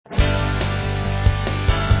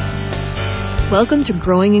Welcome to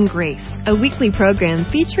Growing in Grace, a weekly program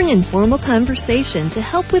featuring informal conversation to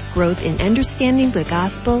help with growth in understanding the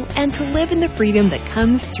gospel and to live in the freedom that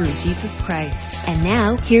comes through Jesus Christ. And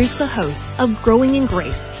now, here's the hosts of Growing in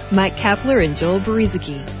Grace, Mike Kapler and Joel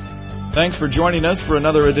Berizicki. Thanks for joining us for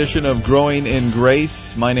another edition of Growing in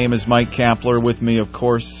Grace. My name is Mike Kapler. With me, of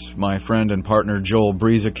course, my friend and partner, Joel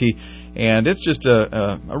Berizicki. And it's just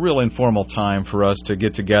a real informal time for us to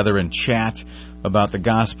get together and chat about the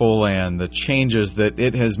gospel and the changes that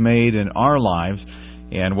it has made in our lives.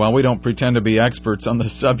 And while we don't pretend to be experts on the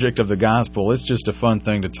subject of the gospel, it's just a fun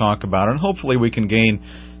thing to talk about. And hopefully we can gain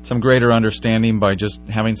some greater understanding by just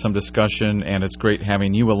having some discussion, and it's great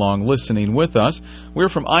having you along listening with us. We're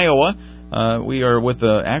from Iowa. We are with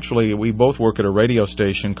we both work at a radio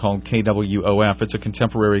station called KWOF. It's a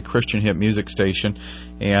contemporary Christian hit music station,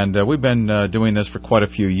 and we've been doing this for quite a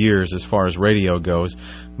few years as far as radio goes.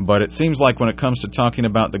 But it seems like when it comes to talking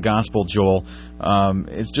about the gospel, Joel,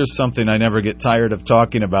 it's just something I never get tired of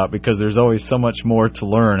talking about because there's always so much more to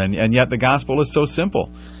learn, and yet the gospel is so simple.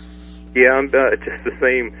 Yeah, I'm just the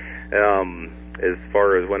same as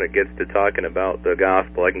far as when it gets to talking about the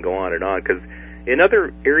gospel. I can go on and on, because in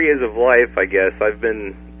other areas of life, I guess, I've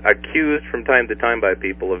been accused from time to time by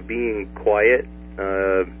people of being quiet,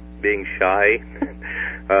 being shy.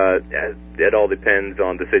 It all depends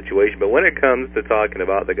on the situation. But when it comes to talking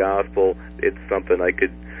about the gospel, it's something I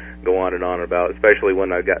could go on and on about, especially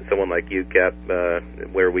when I've got someone like you, Cap,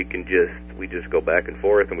 where we just go back and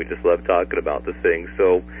forth, and we just love talking about the things.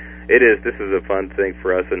 So this is a fun thing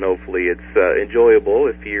for us, and hopefully it's enjoyable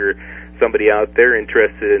if you're somebody out there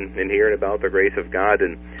interested in hearing about the grace of God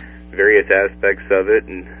and various aspects of it.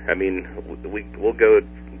 And I mean, we'll go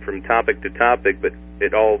from topic to topic, but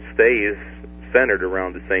it all stays centered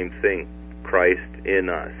around the same thing: Christ in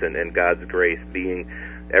us, and God's grace being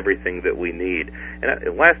everything that we need.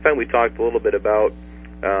 And last time we talked a little bit about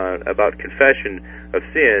confession of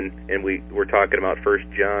sin, and we were talking about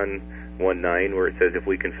 1 John 1:9, where it says, if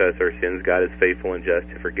we confess our sins, God is faithful and just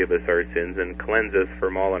to forgive us our sins and cleanse us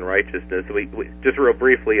from all unrighteousness. We just real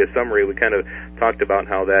briefly, a summary, we kind of talked about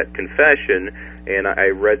how that confession, and I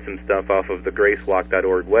read some stuff off of the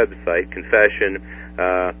gracewalk.org website. Confession,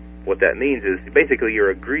 what that means is basically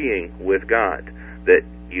you're agreeing with God that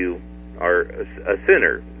you are a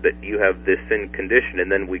sinner, that you have this sin condition.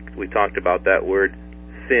 And then we talked about that word,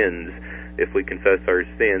 sins. If we confess our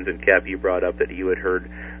sins, and Cap, you brought up that you had heard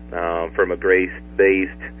from a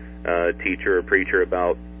grace-based teacher or preacher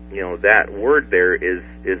about, that word there is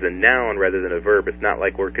a noun rather than a verb. It's not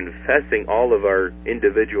like we're confessing all of our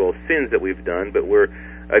individual sins that we've done, but we're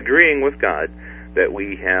agreeing with God that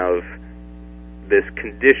we have this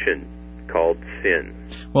condition called sin.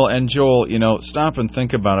 Well, and Joel, stop and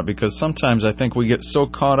think about it, because sometimes I think we get so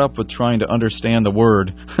caught up with trying to understand the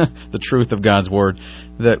Word, the truth of God's Word,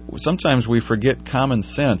 that sometimes we forget common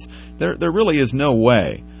sense. There really is no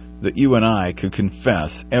way that you and I could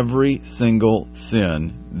confess every single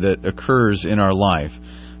sin that occurs in our life,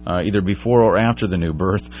 either before or after the new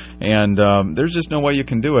birth, and there's just no way you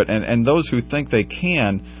can do it. And those who think they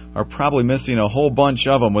can are probably missing a whole bunch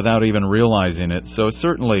of them without even realizing it. So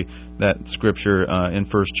certainly that scripture in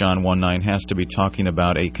 1 John 1:9 has to be talking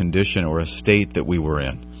about a condition or a state that we were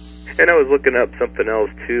in. And I was looking up something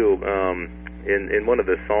else too, in one of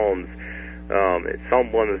the Psalms, it's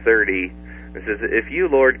Psalm 130. It says, if you,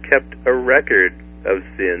 Lord, kept a record of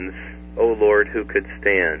sins, O Lord, who could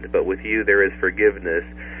stand? But with you there is forgiveness.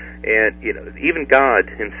 And, even God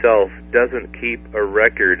himself doesn't keep a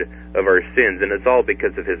record of our sins, and it's all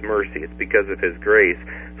because of his mercy. It's because of his grace.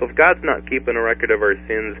 So if God's not keeping a record of our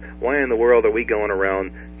sins, why in the world are we going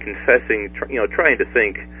around confessing, trying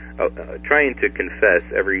to confess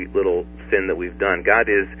every little sin that we've done? God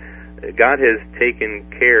has taken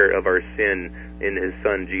care of our sin in his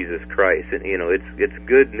Son, Jesus Christ. And, it's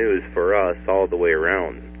good news for us all the way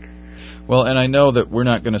around. Well, and I know that we're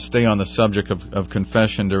not going to stay on the subject of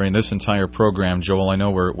confession during this entire program, Joel. I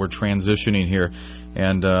know we're transitioning here,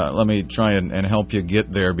 and let me try and help you get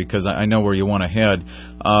there, because I know where you want to head.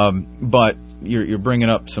 But you're bringing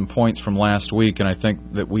up some points from last week, and I think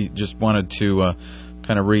that we just wanted to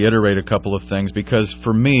kind of reiterate a couple of things, because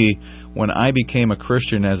for me, when I became a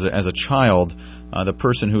Christian as a child, the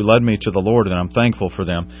person who led me to the Lord, and I'm thankful for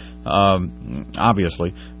them,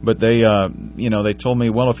 obviously, but they told me,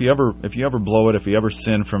 well, if you ever blow it, if you ever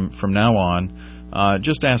sin from now on,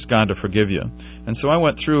 just ask God to forgive you. And so I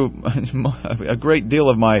went through a great deal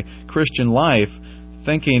of my Christian life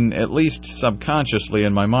thinking, at least subconsciously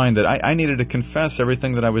in my mind, that I needed to confess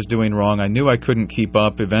everything that I was doing wrong. I knew I couldn't keep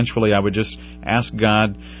up. Eventually I would just ask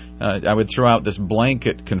God I would throw out this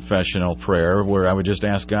blanket confessional prayer where I would just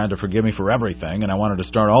ask God to forgive me for everything, and I wanted to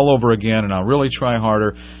start all over again, and I'll really try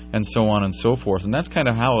harder, and so on and so forth. And that's kind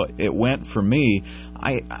of how it went for me.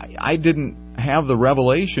 I didn't have the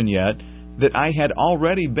revelation yet that I had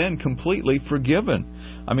already been completely forgiven.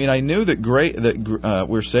 I mean, I knew that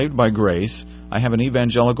we're saved by grace. I have an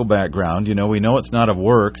evangelical background. We know it's not of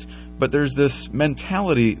works, but there's this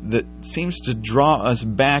mentality that seems to draw us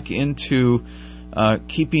back into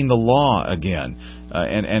keeping the law again,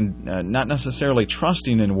 and not necessarily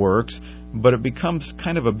trusting in works, but it becomes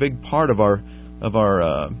kind of a big part of our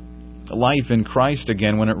life in Christ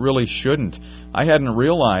again when it really shouldn't. I hadn't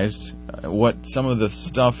realized what some of the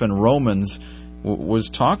stuff in Romans was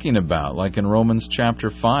talking about, like in Romans chapter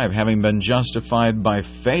 5, having been justified by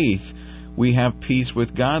faith, we have peace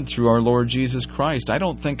with God through our Lord Jesus Christ. I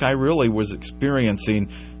don't think I really was experiencing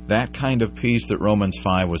that kind of peace that Romans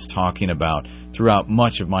 5 was talking about throughout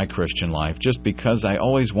much of my Christian life, just because I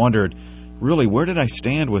always wondered, really, where did I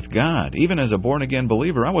stand with God? Even as a born-again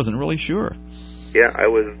believer, I wasn't really sure. Yeah, I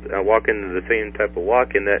was walking the same type of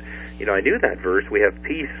walk in that, I knew that verse, we have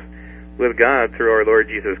peace with God through our Lord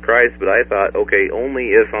Jesus Christ, but I thought, okay,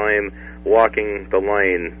 only if I'm walking the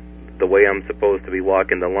line the way I'm supposed to be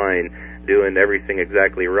walking the line, doing everything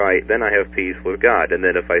exactly right, then I have peace with God. And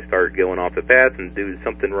then if I start going off the path and do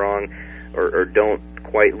something wrong or don't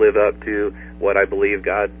quite live up to what I believe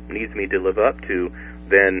God needs me to live up to,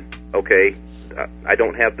 then, okay, I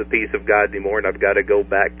don't have the peace of God anymore, and I've got to go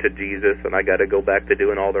back to Jesus, and I got to go back to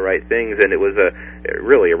doing all the right things. And it was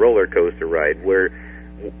really a roller coaster ride where,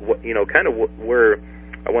 kind of where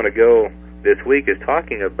I want to go this week is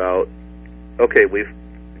talking about, okay, we've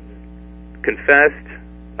confessed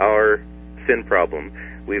our sin problem.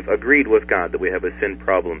 We've agreed with God that we have a sin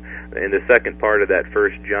problem. And the second part of that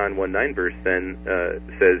 1 John 1:9 verse then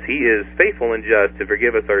says, He is faithful and just to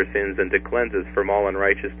forgive us our sins and to cleanse us from all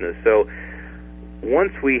unrighteousness. So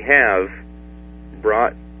once we have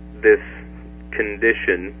brought this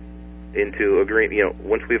condition into agreement,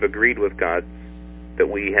 once we've agreed with God that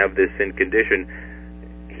we have this sin condition,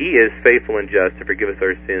 He is faithful and just to forgive us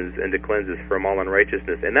our sins and to cleanse us from all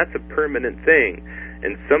unrighteousness. And that's a permanent thing.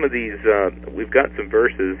 And some of these, we've got some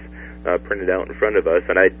verses printed out in front of us,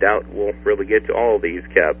 and I doubt we'll really get to all of these,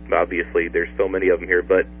 Cap. Obviously, there's so many of them here.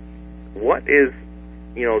 But what is,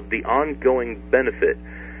 the ongoing benefit?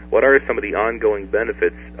 What are some of the ongoing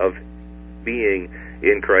benefits of being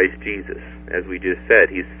in Christ Jesus? As we just said,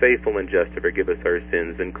 He's faithful and just to forgive us our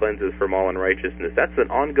sins and cleanse us from all unrighteousness. That's an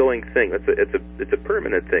ongoing thing. It's a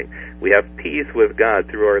permanent thing. We have peace with God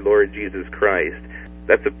through our Lord Jesus Christ.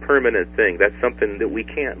 That's a permanent thing. That's something that we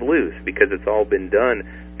can't lose because it's all been done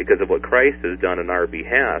because of what Christ has done on our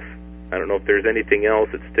behalf. I don't know if there's anything else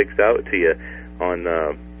that sticks out to you on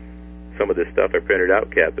some of this stuff I printed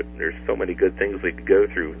out, Cap, but there's so many good things we could go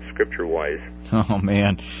through Scripture-wise. Oh,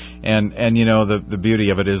 man. And the beauty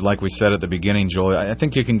of it is, like we said at the beginning, Joel, I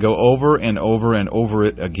think you can go over and over and over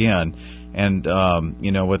it again. And,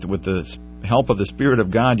 with the help of the Spirit of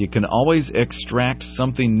God, you can always extract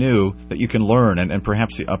something new that you can learn and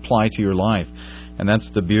perhaps apply to your life. And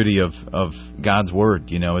that's the beauty of God's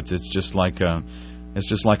Word. It's just like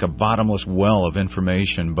a bottomless well of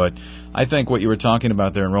information. But I think what you were talking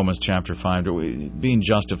about there in Romans chapter 5, being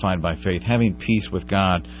justified by faith, having peace with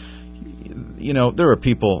God, there are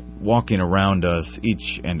people walking around us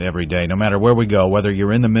each and every day, no matter where we go, whether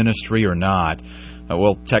you're in the ministry or not.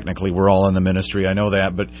 Well, technically, we're all in the ministry, I know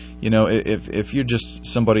that, but, if you're just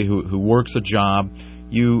somebody who works a job,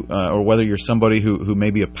 or whether you're somebody who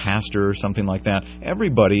may be a pastor or something like that,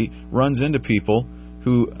 everybody runs into people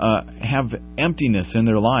who have emptiness in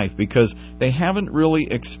their life because they haven't really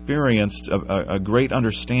experienced a great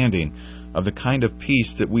understanding of the kind of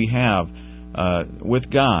peace that we have with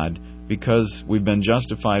God because we've been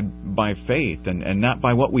justified by faith and not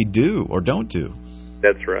by what we do or don't do.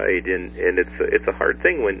 That's right, and it's a hard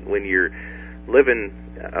thing when you're living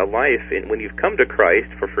a life, and when you've come to Christ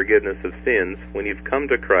for forgiveness of sins, when you've come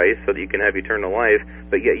to Christ so that you can have eternal life,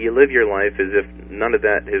 but yet you live your life as if none of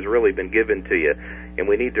that has really been given to you. And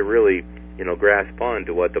we need to really, grasp on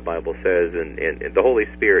to what the Bible says, and the Holy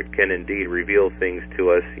Spirit can indeed reveal things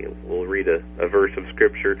to us. We'll read a verse of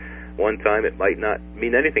Scripture one time, it might not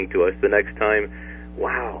mean anything to us. The next time,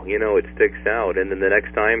 wow, it sticks out. And then the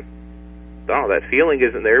next time, oh, that feeling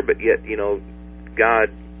isn't there, but yet, God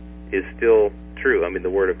is still true. I mean, the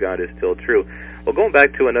Word of God is still true. Well, going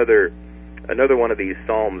back to another one of these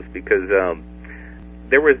Psalms, because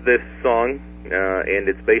there was this song, and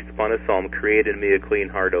it's based upon a psalm, Create in me a clean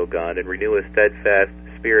heart, O God, and renew a steadfast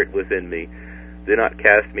spirit within me. Do not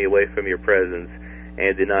cast me away from your presence.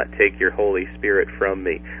 and do not take your Holy Spirit from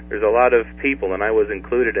me. There's a lot of people, and I was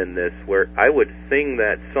included in this, where I would sing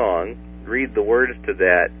that song, read the words to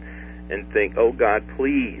that, and think, oh God,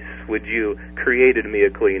 please, would you create in me a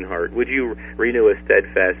clean heart? Would you renew a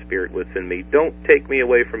steadfast spirit within me? Don't take me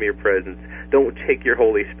away from your presence. Don't take your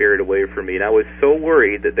Holy Spirit away from me. And I was so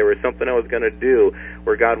worried that there was something I was going to do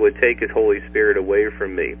where God would take his Holy Spirit away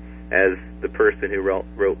from me, as the person who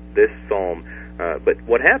wrote this psalm. But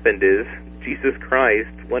what happened is Jesus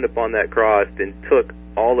Christ went upon that cross and took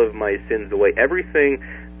all of my sins away. Everything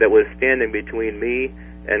that was standing between me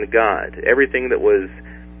and God, everything that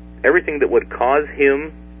would cause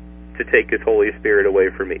him to take his Holy Spirit away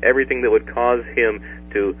from me, everything that would cause him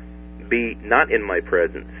to be not in my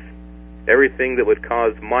presence, everything that would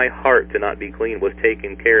cause my heart to not be clean was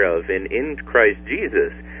taken care of. And in Christ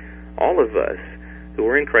Jesus, all of us who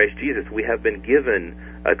are in Christ Jesus, we have been given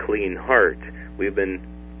a clean heart. We've been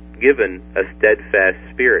given a steadfast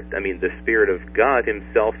spirit. I mean, the Spirit of God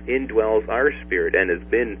himself indwells our spirit and has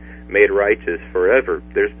been made righteous forever.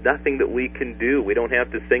 There's nothing that we can do. We don't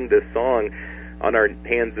have to sing this song on our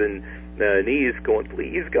hands and knees going,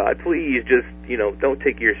 please, God, please, just, don't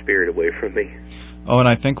take your Spirit away from me. Oh, and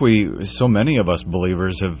I think so many of us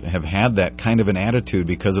believers have had that kind of an attitude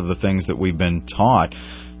because of the things that we've been taught,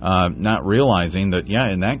 not realizing that,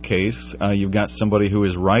 in that case, you've got somebody who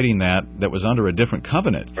is writing that was under a different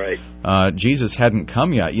covenant. Right. Jesus hadn't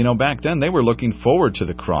come yet. Back then they were looking forward to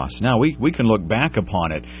the cross. Now we can look back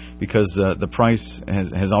upon it because the price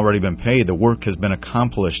has already been paid. The work has been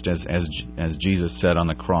accomplished, as Jesus said on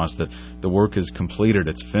the cross, that the work is completed.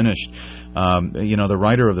 It's finished. The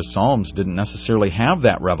writer of the Psalms didn't necessarily have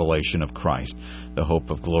that revelation of Christ, the hope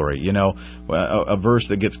of glory. A verse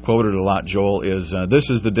that gets quoted a lot, Joel, is, this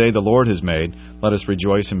is the day the Lord has made. Let us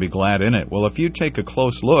rejoice and be glad in it. Well, if you take a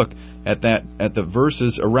close look at the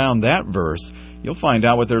verses around that verse, you'll find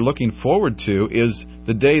out what they're looking forward to is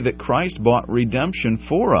the day that Christ bought redemption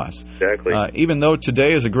for us. Exactly. Even though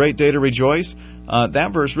today is a great day to rejoice,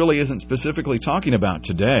 that verse really isn't specifically talking about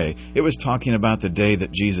today. It was talking about the day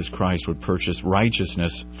that Jesus Christ would purchase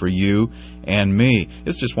righteousness for you and me.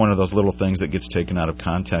 It's just one of those little things that gets taken out of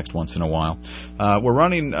context once in a while. We're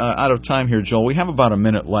running out of time here, Joel. We have about a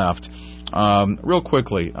minute left. Real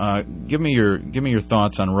quickly, give me your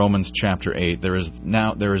thoughts on Romans chapter 8. There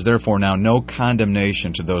is therefore now no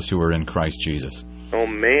condemnation to those who are in Christ Jesus. Oh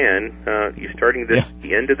man, you starting this at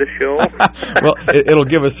the end of the show? Well, it'll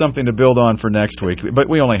give us something to build on for next week, but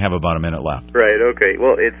we only have about a minute left. Right. Okay.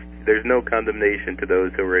 Well, there's no condemnation to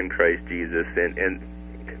those who are in Christ Jesus, and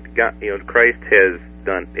God, Christ has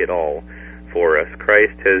done it all for us.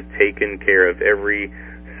 Christ has taken care of every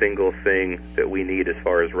single thing that we need as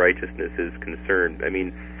far as righteousness is concerned. I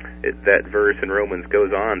mean, that verse in Romans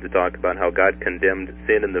goes on to talk about how God condemned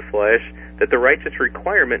sin in the flesh, that the righteous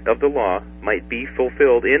requirement of the law might be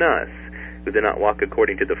fulfilled in us, who do not walk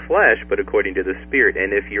according to the flesh, but according to the Spirit.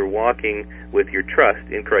 And if you're walking with your trust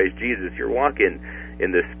in Christ Jesus, you're walking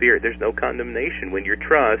in the Spirit. There's no condemnation when your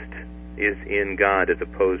trust is in God as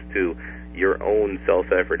opposed to your own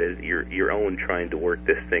self-effort, as your own trying to work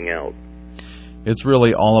this thing out. It's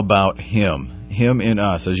really all about Him in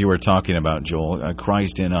us, as you were talking about, Joel,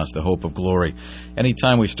 Christ in us, the hope of glory.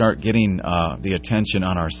 Anytime we start getting the attention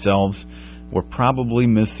on ourselves, we're probably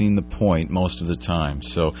missing the point most of the time.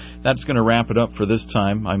 So that's going to wrap it up for this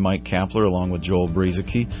time. I'm Mike Kapler along with Joel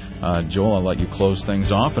Brueseke. Joel, I'll let you close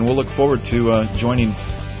things off, and we'll look forward to joining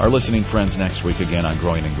our listening friends next week again on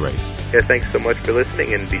Growing in Grace. Yeah, thanks so much for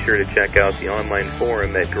listening, and be sure to check out the online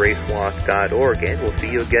forum at gracewalk.org, and we'll see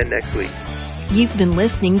you again next week. You've been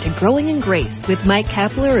listening to Growing in Grace with Mike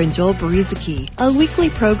Kapler and Joel Brueseke, a weekly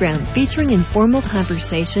program featuring informal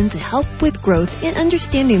conversation to help with growth in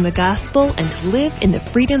understanding the gospel and to live in the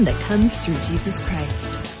freedom that comes through Jesus Christ.